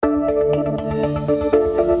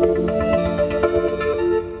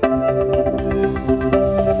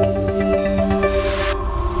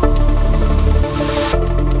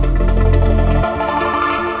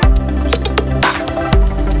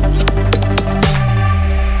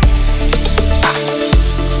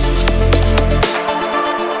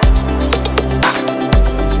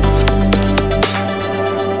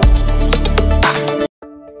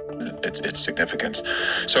Its significance.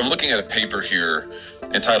 So I'm looking at a paper here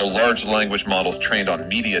entitled Large Language Models Trained on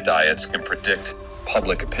Media Diets Can Predict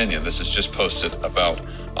Public Opinion. This is just posted about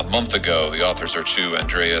a month ago. The authors are Chu,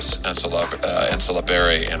 Andreas,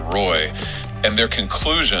 Ancelaberi, and Roy. And their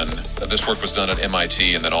conclusion, this work was done at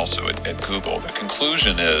MIT and then also at Google. The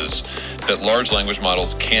conclusion is that large language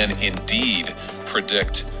models can indeed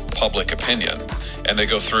predict public opinion. And they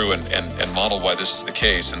go through and model why this is the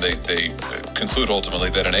case. And they conclude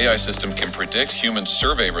ultimately that an AI system can predict human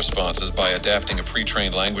survey responses by adapting a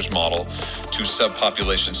pre-trained language model to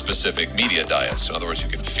subpopulation-specific media diets. So in other words, you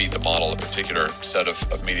can feed the model a particular set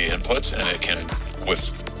of media inputs, and it can,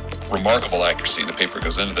 with remarkable accuracy, the paper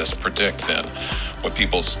goes into this, predict then what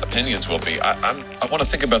people's opinions will be. I want to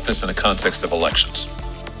think about this in the context of elections.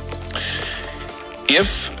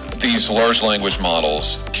 If these large language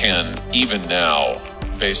models can, even now,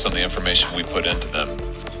 based on the information we put into them,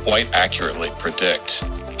 quite accurately predict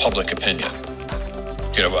public opinion,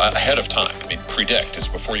 ahead of time. I mean, predict is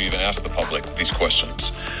before you even ask the public these questions.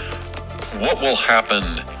 What will happen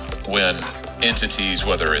when entities,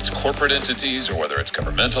 whether it's corporate entities or whether it's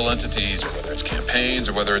governmental entities or whether it's campaigns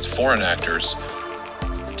or whether it's foreign actors,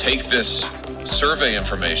 take this survey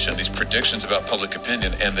information, these predictions about public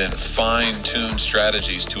opinion, and then fine-tune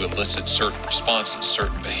strategies to elicit certain responses,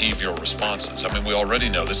 certain behavioral responses? I mean, we already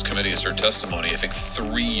know, this committee has heard testimony, I think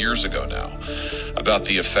 3 years ago now, about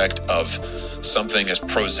the effect of something as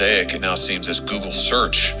prosaic, it now seems, as Google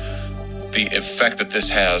search, the effect that this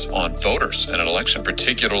has on voters in an election,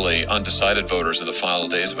 particularly undecided voters in the final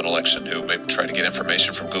days of an election who may try to get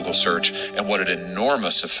information from Google search, and what an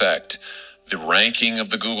enormous effect the ranking of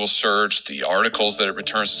the Google search, the articles that it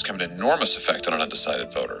returns, has come an enormous effect on an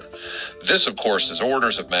undecided voter. This, of course, is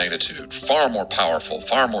orders of magnitude, far more powerful,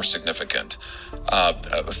 far more significant,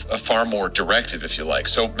 far more directive, if you like.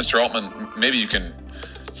 So, Mr. Altman, maybe you can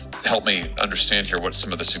help me understand here what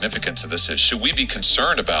some of the significance of this is. Should we be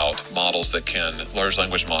concerned about large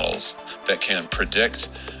language models that can predict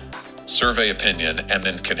survey opinion and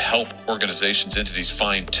then can help organizations, entities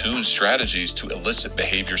fine-tune strategies to elicit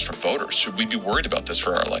behaviors from voters? Should we be worried about this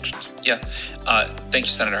for our elections? Yeah. Thank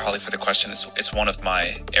you, Senator Hawley, for the question. It's one of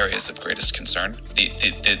my areas of greatest concern.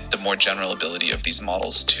 The more general ability of these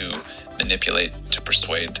models to manipulate, to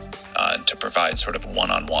persuade, to provide sort of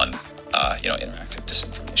one-on-one, interactive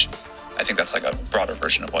disinformation. I think that's like a broader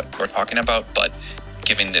version of what we're talking about. But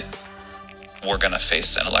given that we're going to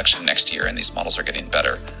face an election next year and these models are getting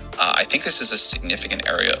better, I think this is a significant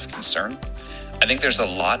area of concern. I think there's a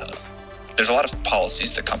lot of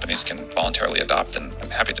policies that companies can voluntarily adopt, and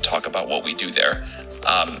I'm happy to talk about what we do there.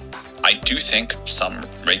 I do think some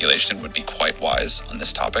regulation would be quite wise on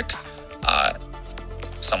this topic.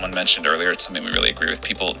 Someone mentioned earlier, it's something we really agree with.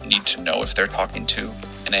 People need to know if they're talking to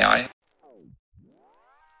an AI.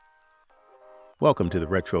 Welcome to the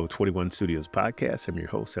Retro 21 Studios podcast. I'm your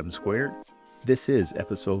host, 7 Squared. This is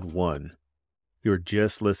episode 1. You're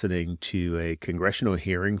just listening to a congressional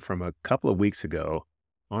hearing from a couple of weeks ago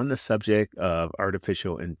on the subject of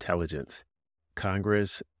artificial intelligence.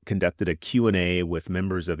 Congress conducted a Q&A with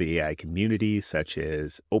members of the AI community, such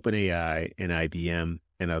as OpenAI and IBM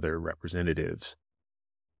and other representatives.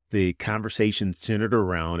 The conversation centered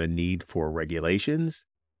around a need for regulations.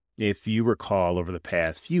 If you recall, over the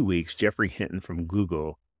past few weeks, Jeffrey Hinton from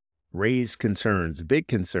Google raised concerns, big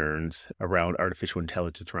concerns, around artificial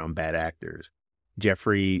intelligence, around bad actors.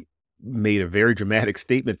 Jeffrey made a very dramatic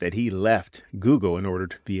statement that he left Google in order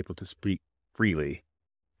to be able to speak freely.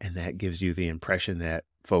 And that gives you the impression that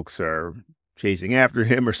folks are chasing after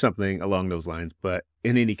him or something along those lines. But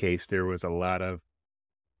in any case, there was a lot of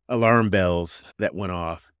alarm bells that went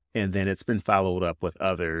off. And then it's been followed up with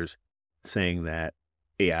others saying that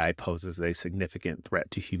AI poses a significant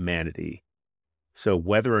threat to humanity. So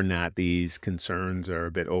whether or not these concerns are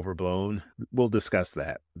a bit overblown, we'll discuss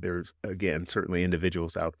that. There's, again, certainly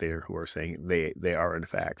individuals out there who are saying they are, in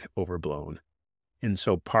fact, overblown. And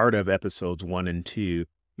so part of episodes 1 and 2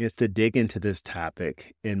 is to dig into this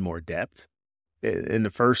topic in more depth. In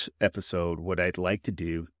the first episode, what I'd like to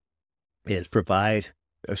do is provide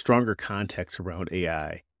a stronger context around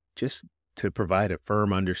AI, just to provide a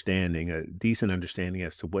firm understanding, a decent understanding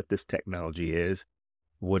as to what this technology is,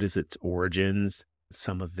 what is its origins,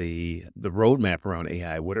 some of the roadmap around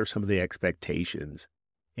AI. What are some of the expectations?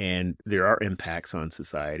 And there are impacts on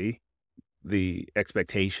society. The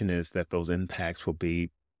expectation is that those impacts will be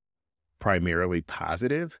primarily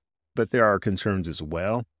positive, but there are concerns as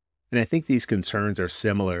well. And I think these concerns are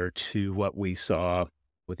similar to what we saw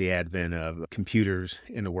with the advent of computers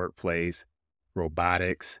in the workplace,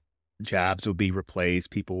 robotics. Jobs will be replaced,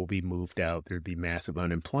 people will be moved out, there'd be massive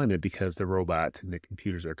unemployment because the robots and the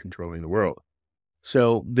computers are controlling the world.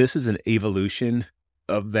 So this is an evolution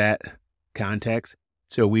of that context.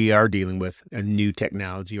 So we are dealing with a new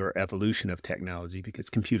technology or evolution of technology because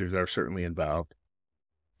computers are certainly involved.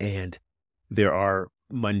 And there are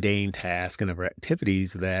mundane tasks and other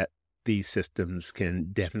activities that these systems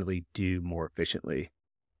can definitely do more efficiently.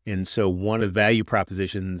 And so one of the value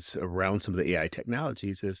propositions around some of the AI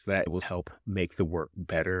technologies is that it will help make the work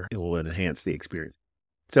better. It will enhance the experience.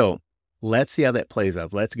 So let's see how that plays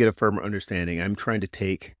out. Let's get a firmer understanding. I'm trying to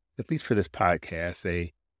take, at least for this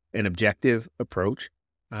podcast, an objective approach.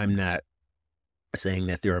 I'm not saying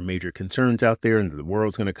that there are major concerns out there and the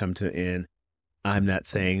world's going to come to an end. I'm not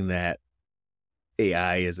saying that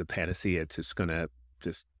AI is a panacea. It's just going to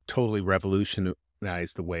just totally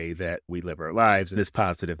revolutionize the way that we live our lives in this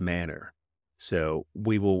positive manner. So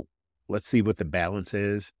let's see what the balance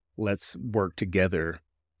is. Let's work together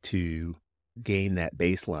to gain that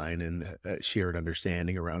baseline and a shared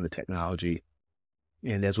understanding around the technology.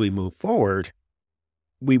 And as we move forward,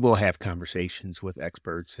 we will have conversations with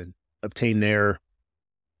experts and obtain their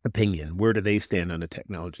opinion. Where do they stand on the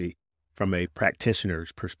technology from a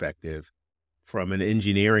practitioner's perspective, from an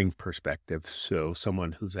engineering perspective? So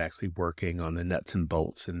someone who's actually working on the nuts and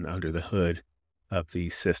bolts and under the hood of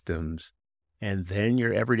these systems, and then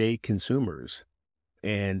your everyday consumers.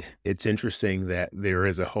 And it's interesting that there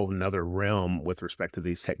is a whole nother realm with respect to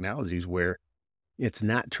these technologies where it's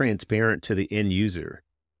not transparent to the end user.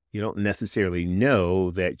 You don't necessarily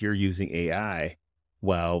know that you're using AI,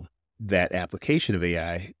 while that application of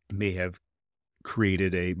AI may have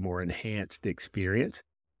created a more enhanced experience,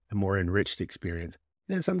 a more enriched experience.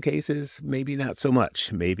 And in some cases, maybe not so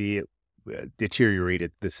much. Maybe it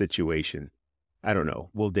deteriorated the situation. I don't know.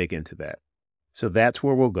 We'll dig into that. So that's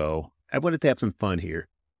where we'll go. I wanted to have some fun here.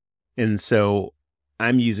 And so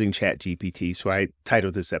I'm using ChatGPT. So I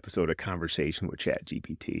titled this episode A Conversation with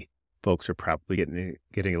ChatGPT. Folks are probably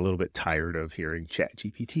getting a little bit tired of hearing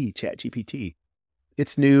ChatGPT.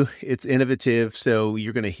 It's new, it's innovative, so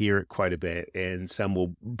you're going to hear it quite a bit, and some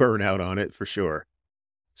will burn out on it for sure.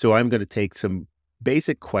 So I'm going to take some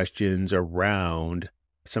basic questions around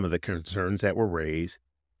some of the concerns that were raised,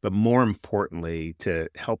 but more importantly, to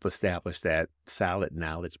help establish that solid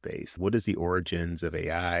knowledge base. What is the origins of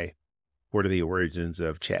AI? What are the origins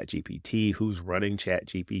of ChatGPT? Who's running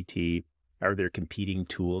ChatGPT? Are there competing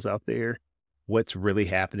tools out there? What's really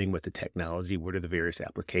happening with the technology? What are the various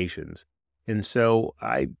applications? And so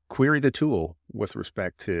I query the tool with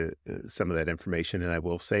respect to some of that information. And I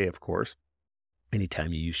will say, of course,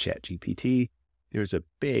 anytime you use ChatGPT, there's a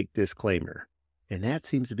big disclaimer. And that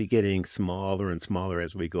seems to be getting smaller and smaller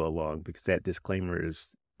as we go along, because that disclaimer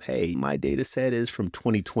is, hey, my data set is from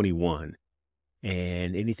 2021.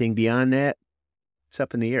 And anything beyond that, it's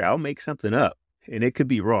up in the air. I'll make something up. And it could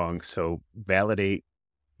be wrong. So validate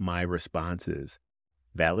my responses.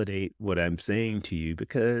 Validate what I'm saying to you,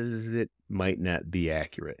 because it might not be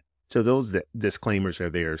accurate. So those disclaimers are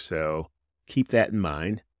there. So keep that in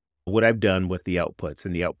mind. What I've done with the outputs,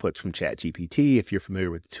 and the outputs from ChatGPT, if you're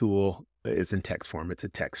familiar with the tool, is in text form. It's a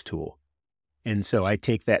text tool. And so I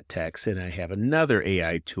take that text and I have another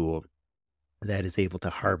AI tool that is able to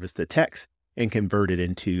harvest the text and convert it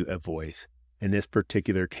into a voice. In this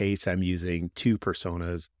particular case, I'm using two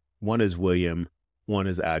personas. One is William, one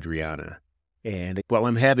is Adriana. And while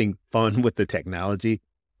I'm having fun with the technology,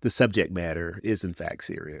 the subject matter is in fact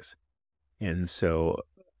serious. And so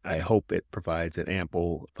I hope it provides an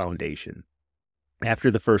ample foundation.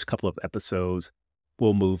 After the first couple of episodes,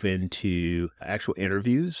 we'll move into actual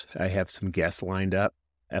interviews. I have some guests lined up.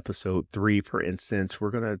 Episode 3, for instance,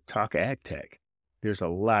 we're going to talk ag tech. There's a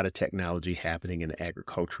lot of technology happening in the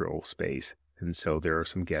agricultural space. And so there are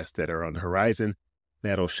some guests that are on the horizon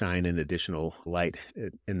that'll shine an additional light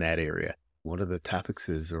in that area. One of the topics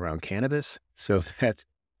is around cannabis. So that's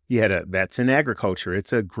in agriculture.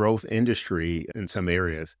 It's a growth industry in some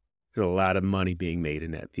areas. There's a lot of money being made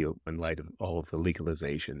in that field in light of all of the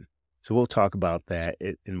legalization. So we'll talk about that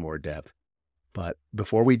in more depth. But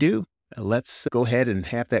before we do, let's go ahead and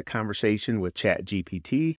have that conversation with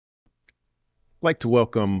ChatGPT. I'd like to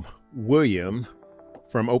welcome William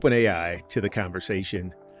from OpenAI to the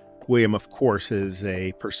conversation. William, of course, is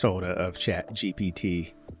a persona of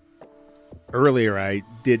ChatGPT. Earlier, I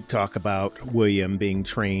did talk about William being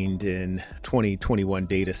trained in 2021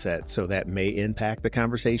 data sets, so that may impact the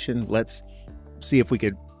conversation. Let's see if we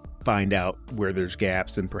could find out where there's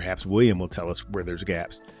gaps, and perhaps William will tell us where there's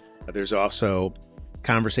gaps. There's also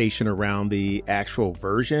conversation around the actual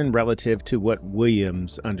version relative to what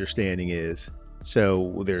William's understanding is.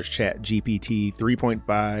 So there's ChatGPT 3.5,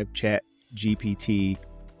 ChatGPT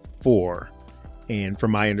 4. And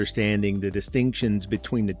from my understanding, the distinctions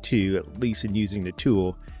between the two, at least in using the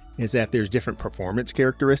tool, is that there's different performance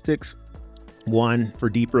characteristics. One for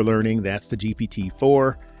deeper learning, that's the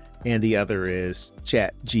GPT-4, and the other is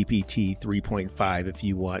ChatGPT 3.5 if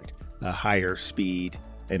you want a higher speed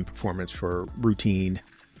and performance for routine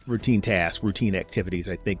tasks, routine activities.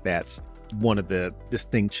 I think that's one of the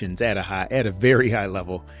distinctions at a very high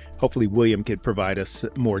level. Hopefully William could provide us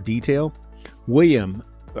more detail. William,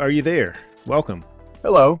 are you there? Welcome.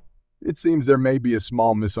 Hello. It seems there may be a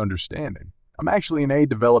small misunderstanding. I'm actually an aid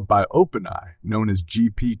developed by OpenAI, known as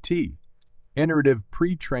GPT, Iterative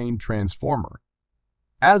Pre-trained Transformer.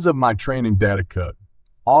 As of my training data cut,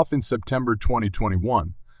 off in September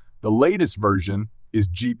 2021, the latest version is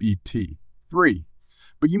GPT-3.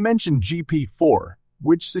 But you mentioned GP4,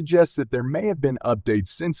 which suggests that there may have been updates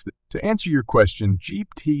since then. To answer your question,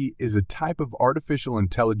 GPT is a type of artificial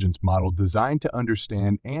intelligence model designed to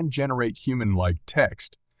understand and generate human-like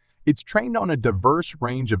text. It's trained on a diverse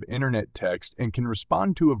range of internet text and can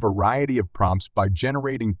respond to a variety of prompts by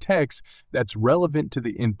generating text that's relevant to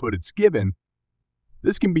the input it's given.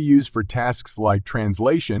 This can be used for tasks like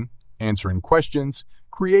translation, answering questions,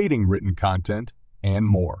 creating written content, and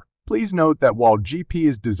more. Please note that while GP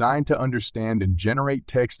is designed to understand and generate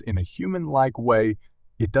text in a human-like way,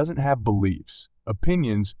 it doesn't have beliefs,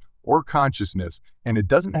 opinions, or consciousness, and it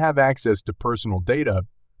doesn't have access to personal data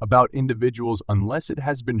about individuals unless it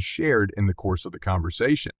has been shared in the course of the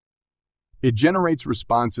conversation. It generates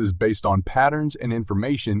responses based on patterns and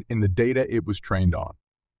information in the data it was trained on.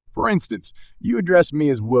 For instance, you address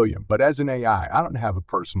me as William, but as an AI, I don't have a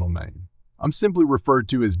personal name. I'm simply referred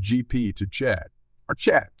to as GP to chat, or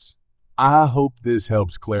chats. I hope this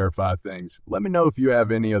helps clarify things. Let me know if you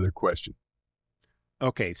have any other questions.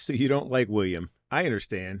 Okay, so you don't like William. I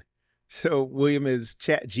understand. So William, is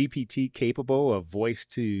ChatGPT capable of voice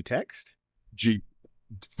to text?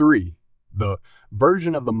 G3. The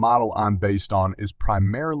version of the model I'm based on is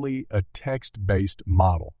primarily a text-based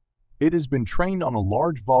model. It has been trained on a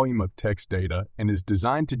large volume of text data and is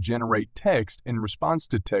designed to generate text in response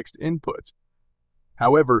to text inputs.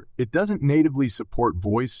 However, it doesn't natively support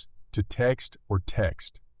voice to text or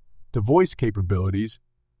text to voice capabilities.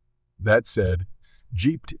 That said,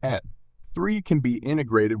 GPT-3 can be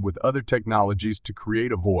integrated with other technologies to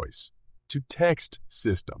create a voice to text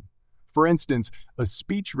system. For instance, a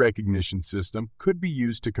speech recognition system could be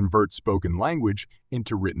used to convert spoken language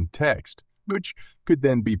into written text, which could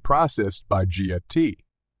then be processed by GPT.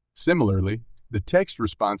 Similarly, the text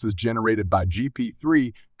responses generated by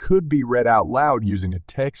GPT-3 could be read out loud using a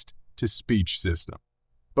text-to-speech system.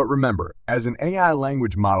 But remember, as an AI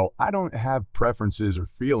language model, I don't have preferences or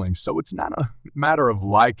feelings, so it's not a matter of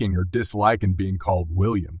liking or disliking being called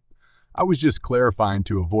William. I was just clarifying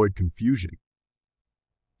to avoid confusion.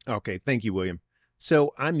 Okay, thank you, William.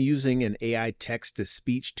 So I'm using an AI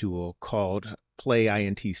text-to-speech tool called Play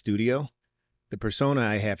INT Studio. The persona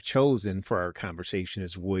I have chosen for our conversation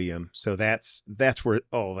is William, so that's where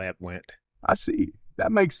all that went. I see.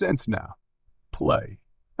 That makes sense now. Play.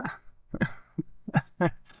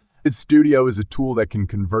 Its Studio is a tool that can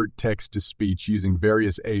convert text to speech using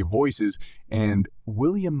various AI voices, and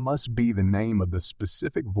William must be the name of the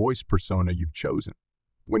specific voice persona you've chosen.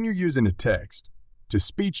 When you're using a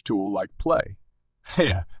text-to-speech tool like Play,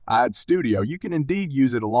 AI Studio, you can indeed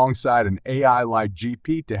use it alongside an AI like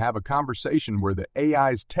GP to have a conversation where the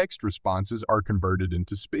AI's text responses are converted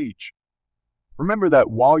into speech. Remember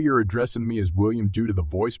that while you're addressing me as William due to the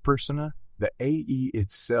voice persona, the AE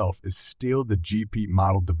itself is still the GP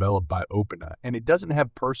model developed by OpenAI, and it doesn't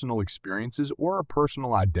have personal experiences or a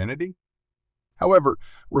personal identity. However,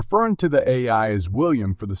 referring to the AI as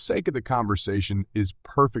William for the sake of the conversation is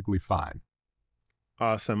perfectly fine.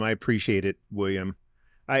 Awesome. I appreciate it, William.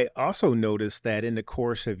 I also noticed that in the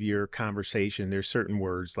course of your conversation, there's certain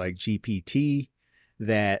words like GPT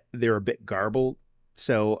that they're a bit garbled.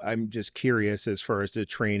 So I'm just curious as far as the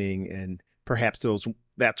training, and perhaps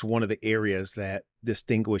that's one of the areas that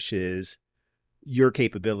distinguishes your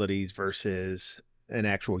capabilities versus an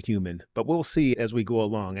actual human. But we'll see as we go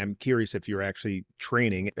along. I'm curious if you're actually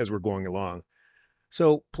training as we're going along.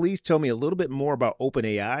 So please tell me a little bit more about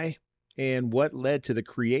OpenAI and what led to the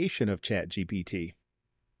creation of ChatGPT.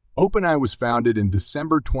 OpenAI was founded in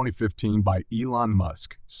December 2015 by Elon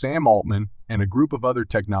Musk, Sam Altman, and a group of other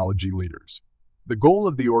technology leaders. The goal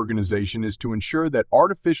of the organization is to ensure that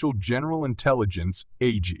artificial general intelligence,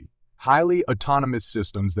 AG, highly autonomous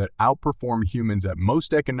systems that outperform humans at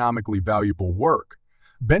most economically valuable work,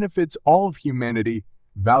 benefits all of humanity.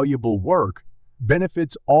 Valuable work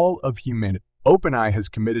benefits all of humanity. OpenAI has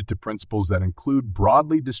committed to principles that include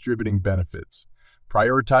broadly distributing benefits,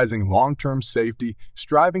 prioritizing long-term safety,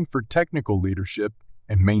 striving for technical leadership,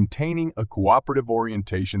 and maintaining a cooperative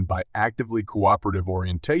orientation by actively cooperating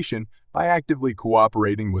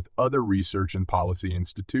with other research and policy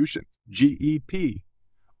institutions. GEP,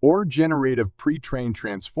 or Generative Pre-trained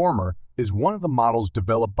Transformer, is one of the models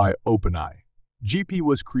developed by OpenAI. GP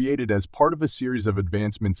was created as part of a series of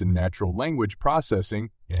advancements in natural language processing,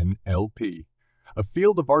 NLP, a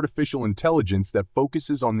field of artificial intelligence that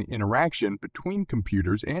focuses on the interaction between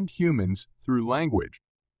computers and humans through language.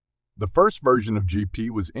 The first version of GP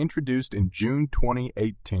was introduced in June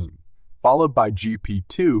 2018, followed by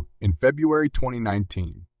GP2 in February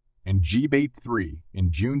 2019, and GP3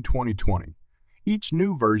 in June 2020. Each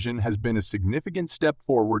new version has been a significant step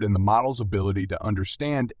forward in the model's ability to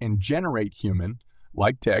understand and generate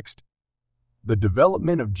human-like text. The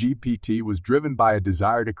development of GPT was driven by a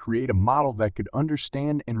desire to create a model that could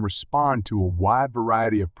understand and respond to a wide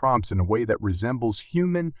variety of prompts in a way that resembles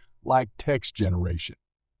human-like text generation.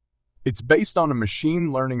 It's based on a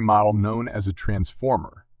machine learning model known as a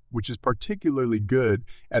transformer, which is particularly good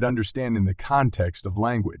at understanding the context of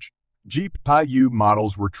language. GPU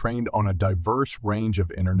models were trained on a diverse range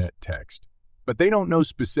of internet text, but they don't know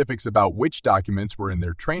specifics about which documents were in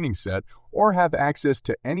their training set or have access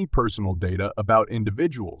to any personal data about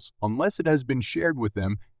individuals unless it has been shared with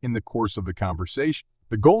them in the course of the conversation.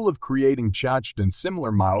 The goal of creating ChatGPT and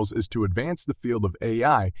similar models is to advance the field of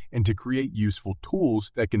AI and to create useful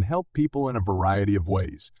tools that can help people in a variety of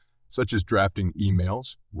ways, such as drafting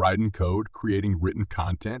emails, writing code, creating written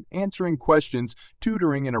content, answering questions,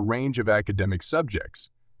 tutoring in a range of academic subjects,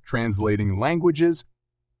 translating languages,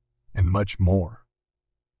 and much more.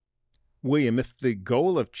 William, if the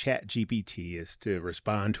goal of ChatGPT is to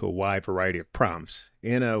respond to a wide variety of prompts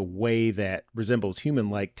in a way that resembles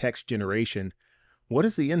human-like text generation, what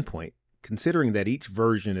is the endpoint, considering that each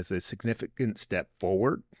version is a significant step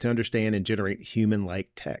forward to understand and generate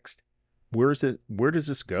human-like text? Where does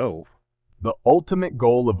this go? The ultimate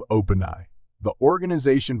goal of OpenAI, the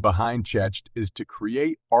organization behind ChatGPT, is to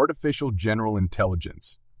create artificial general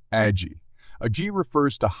intelligence, AGI. AGI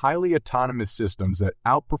refers to highly autonomous systems that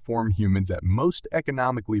outperform humans at most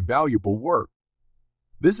economically valuable work.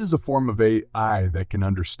 This is a form of AI that can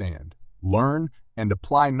understand, learn, and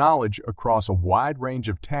apply knowledge across a wide range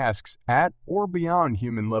of tasks at or beyond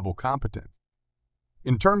human-level competence.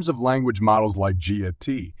 In terms of language models like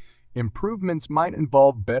GPT, improvements might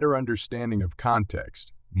involve better understanding of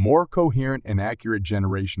context, more coherent and accurate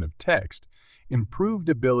generation of text, improved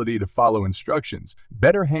ability to follow instructions,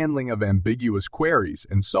 better handling of ambiguous queries,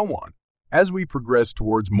 and so on. As we progress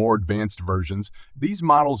towards more advanced versions, these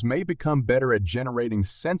models may become better at generating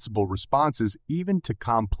sensible responses even to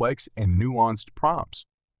complex and nuanced prompts.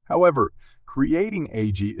 However, creating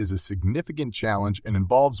AGI is a significant challenge and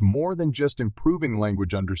involves more than just improving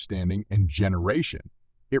language understanding and generation.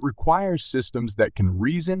 It requires systems that can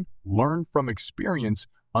reason, learn from experience,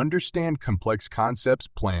 understand complex concepts,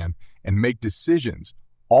 plan, and make decisions,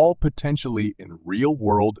 all potentially in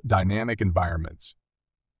real-world dynamic environments.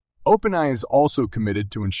 OpenAI is also committed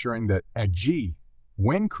to ensuring that AGI,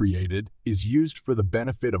 when created, is used for the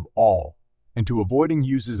benefit of all, and to avoiding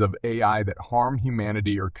uses of AI that harm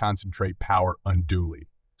humanity or concentrate power unduly.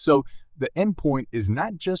 So, the endpoint is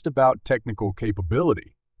not just about technical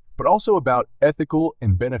capability, but also about ethical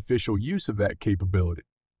and beneficial use of that capability.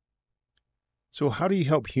 So how do you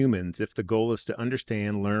help humans if the goal is to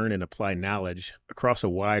understand, learn, and apply knowledge across a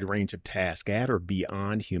wide range of tasks at or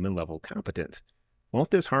beyond human-level competence?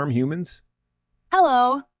 Won't this harm humans?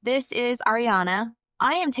 Hello, this is Ariana.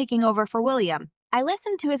 I am taking over for William. I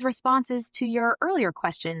listened to his responses to your earlier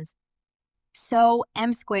questions. So,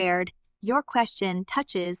 M squared, your question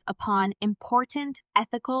touches upon important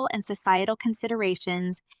ethical and societal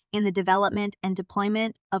considerations in the development and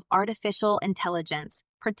deployment of artificial intelligence,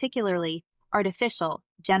 particularly artificial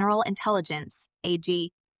general intelligence,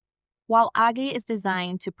 AG. While AGI is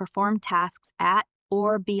designed to perform tasks at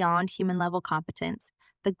or beyond human-level competence,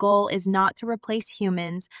 the goal is not to replace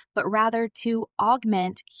humans, but rather to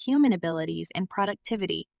augment human abilities and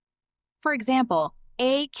productivity. For example,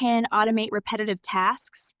 AI can automate repetitive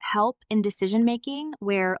tasks, help in decision-making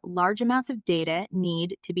where large amounts of data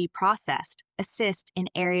need to be processed, assist in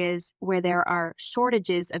areas where there are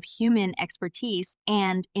shortages of human expertise,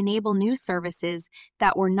 and enable new services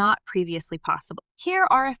that were not previously possible. Here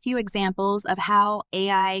are a few examples of how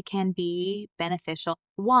AI can be beneficial.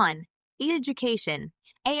 1. Education.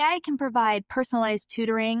 AI can provide personalized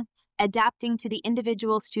tutoring, adapting to the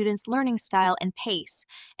individual student's learning style and pace,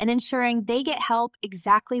 and ensuring they get help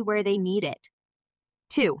exactly where they need it.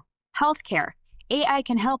 2. Healthcare. AI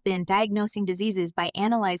can help in diagnosing diseases by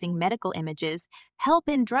analyzing medical images, help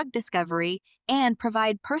in drug discovery, and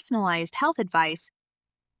provide personalized health advice.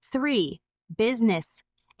 3. Business.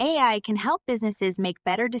 AI can help businesses make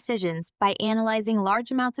better decisions by analyzing large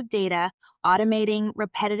amounts of data, automating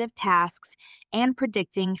repetitive tasks, and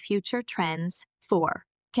predicting future trends. 4.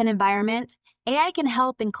 Environment. AI can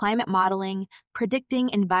help in climate modeling, predicting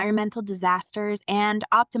environmental disasters, and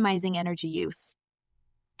optimizing energy use.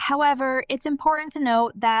 However, it's important to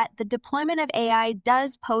note that the deployment of AI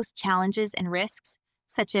does pose challenges and risks,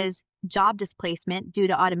 such as job displacement due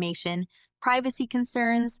to automation, privacy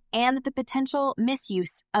concerns, and the potential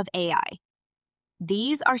misuse of AI.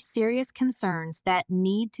 These are serious concerns that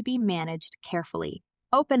need to be managed carefully.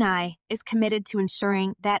 OpenAI is committed to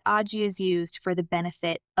ensuring that AGI is used for the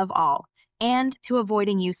benefit of all and to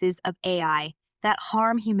avoiding uses of AI that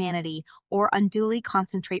harm humanity or unduly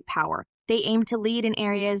concentrate power. They aim to lead in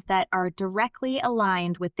areas that are directly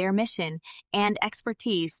aligned with their mission and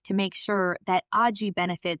expertise to make sure that AGI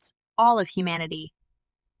benefits all of humanity.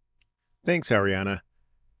 Thanks, Ariana.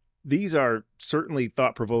 These are certainly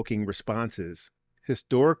thought-provoking responses.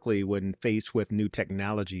 Historically, when faced with new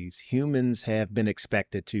technologies, humans have been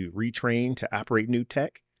expected to retrain to operate new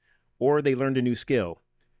tech, or they learned a new skill.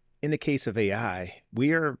 In the case of AI,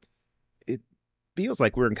 it feels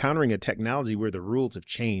like we're encountering a technology where the rules have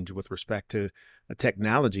changed with respect to a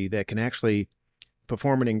technology that can actually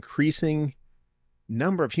perform an increasing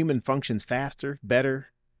number of human functions faster, better,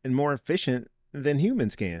 and more efficient than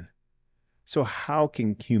humans can. So how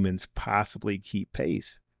can humans possibly keep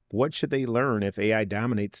pace? What should they learn if AI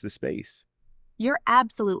dominates the space? You're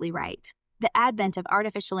absolutely right. The advent of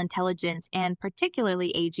artificial intelligence, and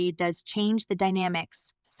particularly AGI, does change the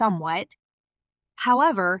dynamics somewhat.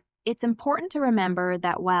 However, it's important to remember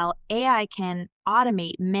that while AI can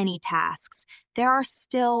automate many tasks, there are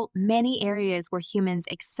still many areas where humans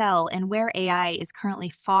excel and where AI is currently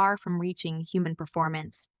far from reaching human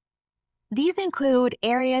performance. These include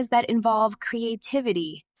areas that involve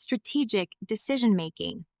creativity, strategic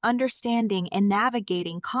decision-making, understanding and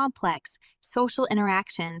navigating complex social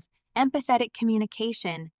interactions, empathetic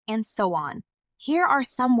communication, and so on. Here are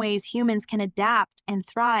some ways humans can adapt and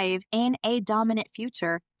thrive in a dominant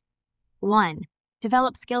future. 1.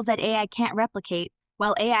 Develop skills that AI can't replicate.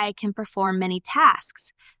 While AI can perform many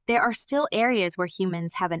tasks, there are still areas where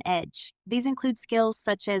humans have an edge. These include skills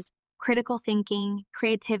such as critical thinking,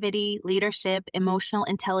 creativity, leadership, emotional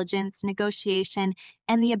intelligence, negotiation,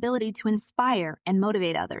 and the ability to inspire and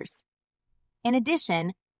motivate others. In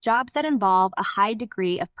addition, jobs that involve a high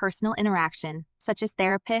degree of personal interaction, such as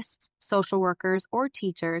therapists, social workers, or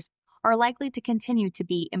teachers, are likely to continue to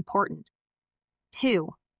be important. 2.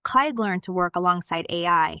 Learn to work alongside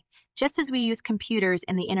AI. Just as we use computers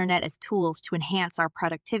and the internet as tools to enhance our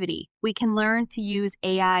productivity, we can learn to use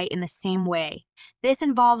AI in the same way. This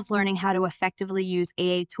involves learning how to effectively use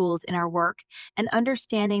AI tools in our work and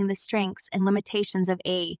understanding the strengths and limitations of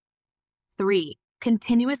AI. 3.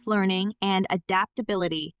 Continuous learning and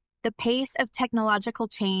adaptability. The pace of technological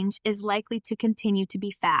change is likely to continue to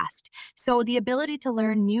be fast, so the ability to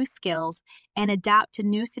learn new skills and adapt to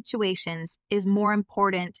new situations is more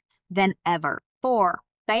important than ever. 4.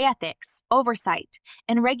 The ethics, oversight,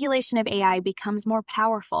 and regulation of AI becomes more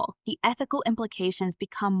powerful. The ethical implications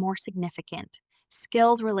become more significant.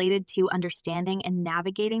 Skills related to understanding and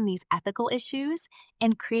navigating these ethical issues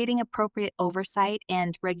and creating appropriate oversight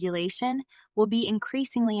and regulation will be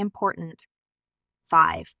increasingly important.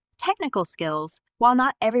 5. Technical skills. While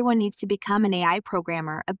not everyone needs to become an AI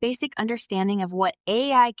programmer, a basic understanding of what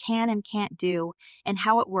AI can and can't do and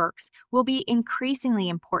how it works will be increasingly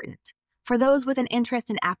important. For those with an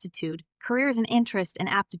interest in aptitude, careers in interest and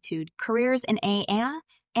aptitude, careers in AI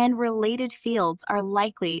and related fields are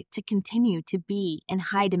likely to continue to be in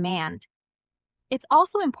high demand. It's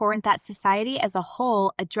also important that society as a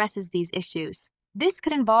whole addresses these issues. This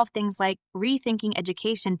could involve things like rethinking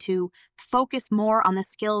education to focus more on the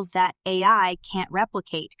skills that AI can't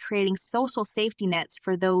replicate, creating social safety nets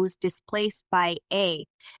for those displaced by AI,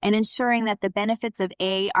 and ensuring that the benefits of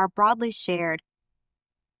AI are broadly shared.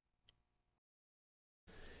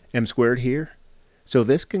 M Squared here. So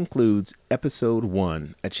this concludes episode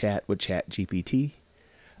 1, a chat with ChatGPT.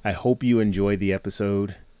 I hope you enjoyed the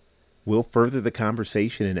episode. We'll further the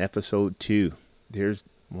conversation in episode 2. There's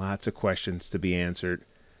lots of questions to be answered.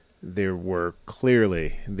 There are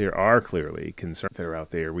clearly concerns that are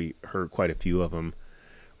out there. We heard quite a few of them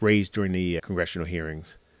raised during the congressional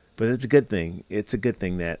hearings. But it's a good thing. It's a good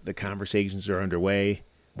thing that the conversations are underway.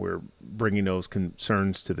 We're bringing those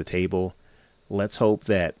concerns to the table. Let's hope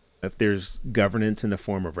that if there's governance in the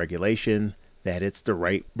form of regulation, that it's the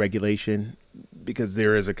right regulation, because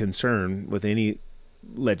there is a concern with any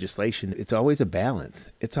legislation. It's always a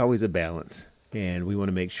balance. And we want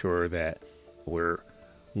to make sure that we're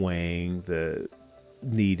weighing the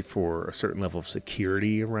need for a certain level of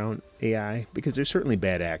security around AI, because there's certainly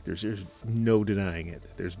bad actors. There's no denying it.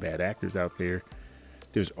 There's bad actors out there.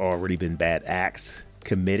 There's already been bad acts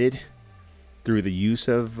committed through the use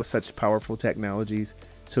of such powerful technologies.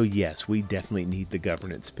 So yes, we definitely need the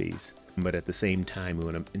governance piece. But at the same time, we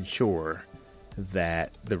want to ensure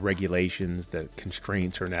that the regulations, the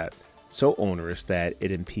constraints are not so onerous that it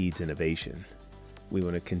impedes innovation. We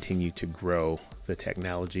want to continue to grow the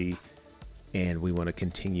technology, and we want to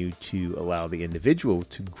continue to allow the individual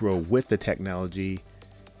to grow with the technology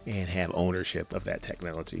and have ownership of that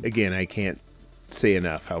technology. Again, I can't say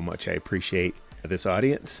enough how much I appreciate this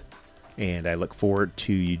audience, and I look forward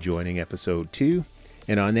to you joining episode 2.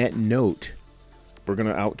 And on that note, we're going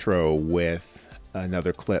to outro with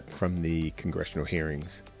another clip from the congressional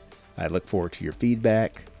hearings. I look forward to your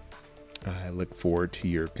feedback. I look forward to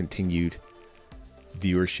your continued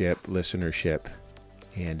viewership, listenership,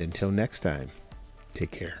 and until next time, take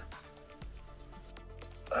care.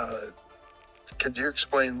 Could you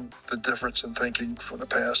explain the difference in thinking from the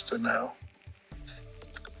past and now?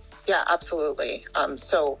 Yeah, absolutely.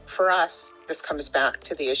 So for us, this comes back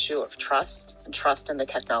to the issue of trust and trust in the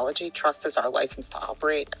technology. Trust is our license to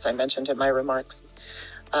operate, as I mentioned in my remarks.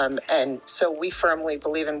 And so we firmly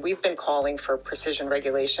believe, and we've been calling for precision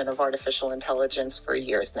regulation of artificial intelligence for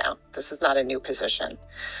years now. This is not a new position.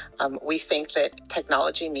 We think that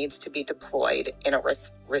technology needs to be deployed in a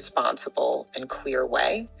responsible and clear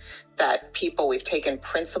way, that we've taken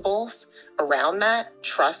principles around that,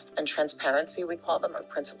 trust and transparency, we call them, are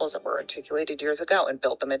principles that were articulated years ago, and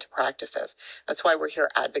built them into practices. That's why we're here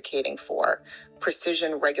advocating for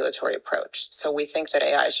precision regulatory approach. So we think that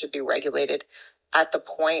AI should be regulated at the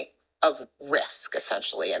point of risk,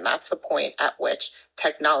 essentially, and that's the point at which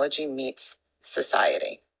technology meets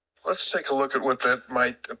society. Let's take a look at what that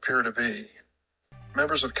might appear to be.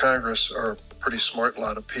 Members of Congress are a pretty smart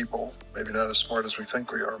lot of people, maybe not as smart as we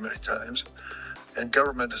think we are many times, and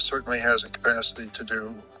government certainly has a capacity to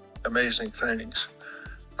do amazing things.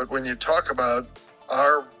 But when you talk about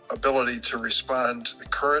our ability to respond to the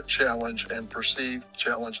current challenge and perceived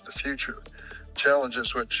challenge of the future,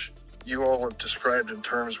 challenges which you all have described in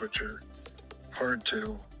terms which are hard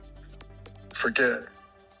to forget.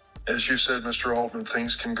 As you said, Mr. Altman,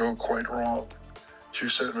 things can go quite wrong. As you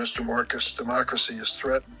said, Mr. Marcus, democracy is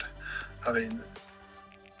threatened. I mean,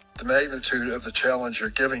 the magnitude of the challenge you're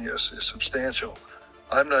giving us is substantial.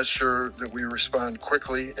 I'm not sure that we respond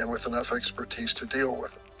quickly and with enough expertise to deal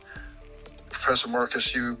with it. Professor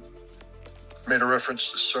Marcus, you made a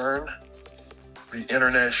reference to CERN, the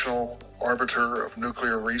International Arbiter of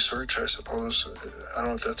Nuclear Research, I suppose. I don't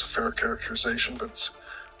know if that's a fair characterization, but it's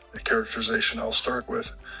the characterization I'll start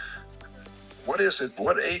with. What is it?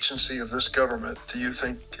 What agency of this government do you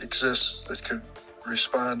think exists that could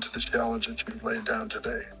respond to the challenge that you've laid down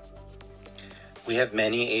today? We have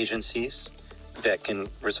many agencies that can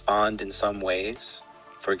respond in some ways.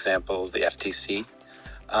 For example, the FTC,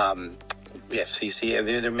 the FCC. I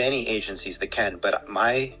mean, there are many agencies that can, but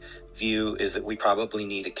my view is that we probably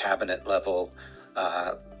need a cabinet level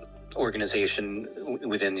organization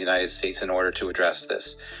within the United States in order to address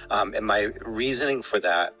this. And my reasoning for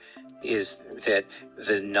that is that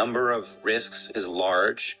the number of risks is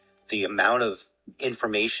large. The amount of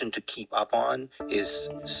information to keep up on is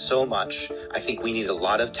so much. I think we need a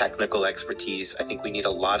lot of technical expertise. I think we need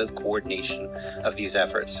a lot of coordination of these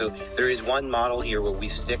efforts. So there is one model here where we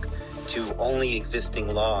stick to only existing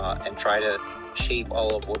law and try to shape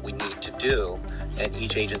all of what we need to do, and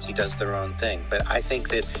each agency does their own thing. But I think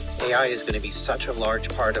that AI is going to be such a large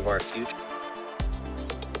part of our future